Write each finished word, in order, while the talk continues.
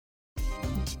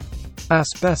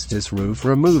Asbestos roof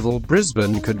removal.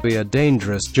 Brisbane could be a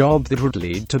dangerous job that would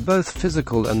lead to both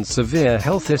physical and severe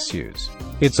health issues.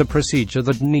 It's a procedure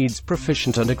that needs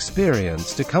proficient and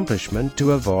experienced accomplishment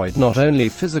to avoid not only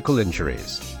physical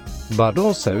injuries, but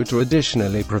also to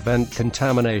additionally prevent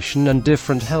contamination and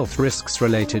different health risks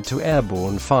related to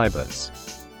airborne fibers.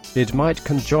 It might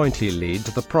conjointly lead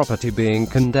to the property being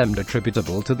condemned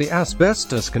attributable to the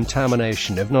asbestos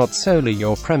contamination of not solely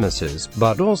your premises,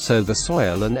 but also the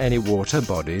soil and any water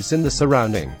bodies in the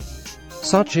surrounding.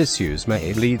 Such issues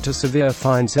may lead to severe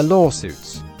fines or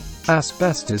lawsuits.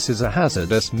 Asbestos is a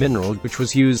hazardous mineral which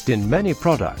was used in many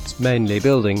products, mainly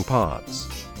building parts.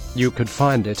 You could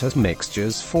find it as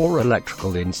mixtures for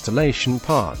electrical installation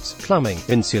parts, plumbing,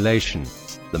 insulation.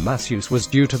 The mass use was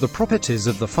due to the properties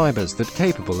of the fibers that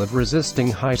capable of resisting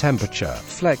high temperature,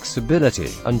 flexibility,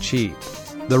 and cheap.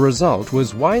 The result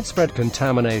was widespread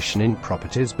contamination in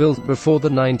properties built before the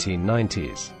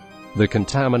 1990s. The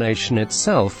contamination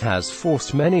itself has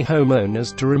forced many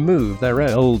homeowners to remove their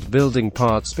old building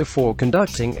parts before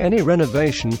conducting any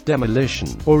renovation, demolition,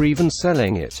 or even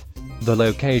selling it. The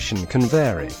location can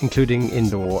vary, including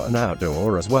indoor and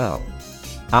outdoor as well.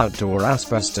 Outdoor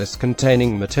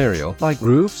asbestos-containing material, like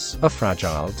roofs, are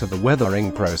fragile to the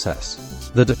weathering process.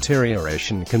 The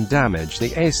deterioration can damage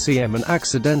the ACM and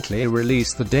accidentally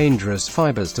release the dangerous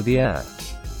fibers to the air.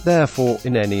 Therefore,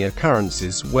 in any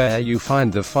occurrences where you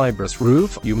find the fibrous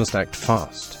roof, you must act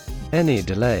fast. Any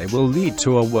delay will lead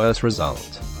to a worse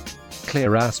result.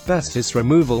 Clear Asbestos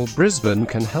Removal. Brisbane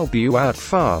can help you out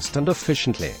fast and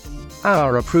efficiently.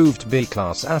 Our approved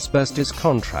B-class asbestos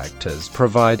contractors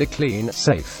provide a clean,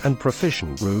 safe, and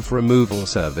proficient roof removal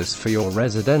service for your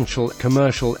residential,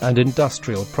 commercial, and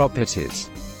industrial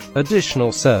properties.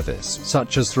 Additional service,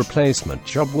 such as replacement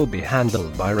job, will be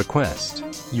handled by request.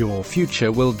 Your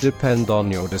future will depend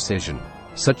on your decision,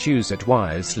 so choose it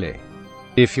wisely.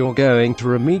 If you're going to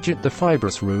remediate the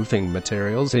fibrous roofing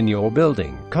materials in your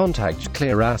building, contact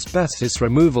Clear Asbestos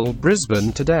Removal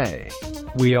Brisbane today.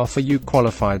 We offer you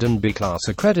qualified and B-class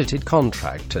accredited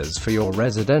contractors for your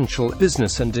residential,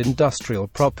 business and industrial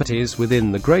properties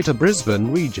within the Greater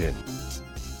Brisbane region.